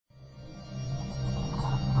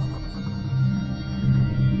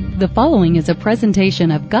The following is a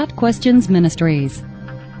presentation of Got Questions Ministries.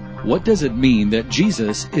 What does it mean that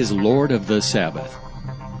Jesus is Lord of the Sabbath?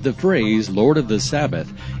 The phrase Lord of the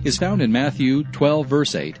Sabbath is found in Matthew 12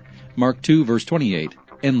 verse 8, Mark 2 verse 28,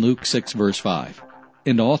 and Luke 6 verse 5.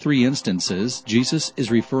 In all three instances, Jesus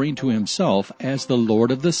is referring to himself as the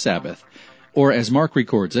Lord of the Sabbath, or as Mark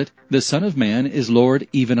records it, the Son of Man is Lord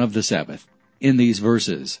even of the Sabbath. In these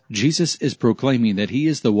verses, Jesus is proclaiming that he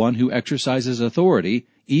is the one who exercises authority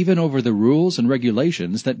even over the rules and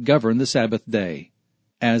regulations that govern the Sabbath day.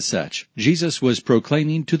 As such, Jesus was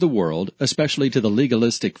proclaiming to the world, especially to the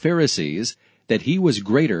legalistic Pharisees, that he was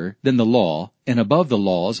greater than the law and above the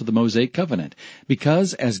laws of the Mosaic covenant,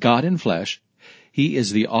 because as God in flesh, he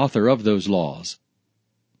is the author of those laws.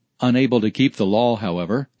 Unable to keep the law,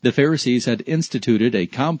 however, the Pharisees had instituted a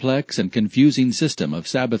complex and confusing system of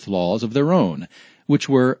Sabbath laws of their own, which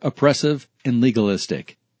were oppressive and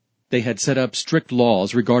legalistic. They had set up strict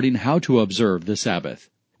laws regarding how to observe the Sabbath,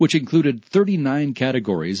 which included 39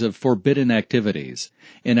 categories of forbidden activities.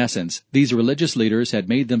 In essence, these religious leaders had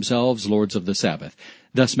made themselves lords of the Sabbath,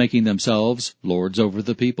 thus making themselves lords over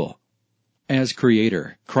the people. As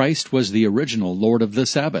Creator, Christ was the original Lord of the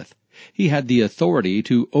Sabbath. He had the authority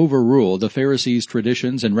to overrule the Pharisees'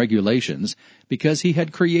 traditions and regulations because he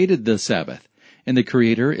had created the Sabbath, and the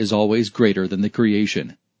Creator is always greater than the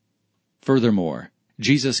creation. Furthermore,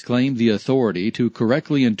 Jesus claimed the authority to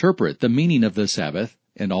correctly interpret the meaning of the Sabbath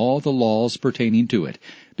and all the laws pertaining to it.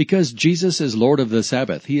 Because Jesus is Lord of the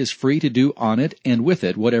Sabbath, he is free to do on it and with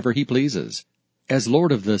it whatever he pleases. As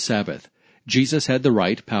Lord of the Sabbath, Jesus had the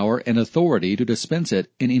right, power, and authority to dispense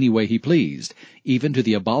it in any way he pleased, even to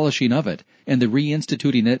the abolishing of it and the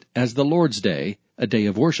reinstituting it as the Lord's Day, a day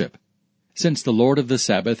of worship. Since the Lord of the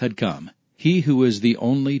Sabbath had come, he who is the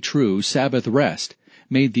only true Sabbath rest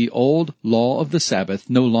made the old law of the Sabbath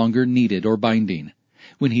no longer needed or binding.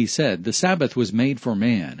 When he said the Sabbath was made for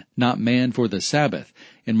man, not man for the Sabbath,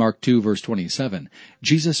 in Mark 2 verse 27,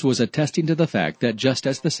 Jesus was attesting to the fact that just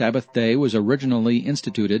as the Sabbath day was originally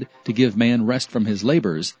instituted to give man rest from his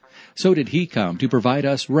labors, so did he come to provide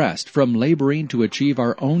us rest from laboring to achieve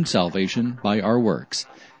our own salvation by our works.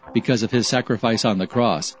 Because of his sacrifice on the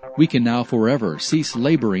cross, we can now forever cease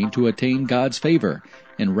laboring to attain God's favor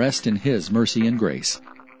and rest in his mercy and grace.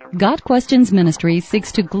 Got Questions Ministries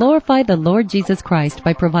seeks to glorify the Lord Jesus Christ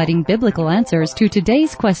by providing biblical answers to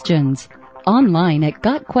today's questions. Online at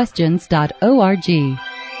gotquestions.org.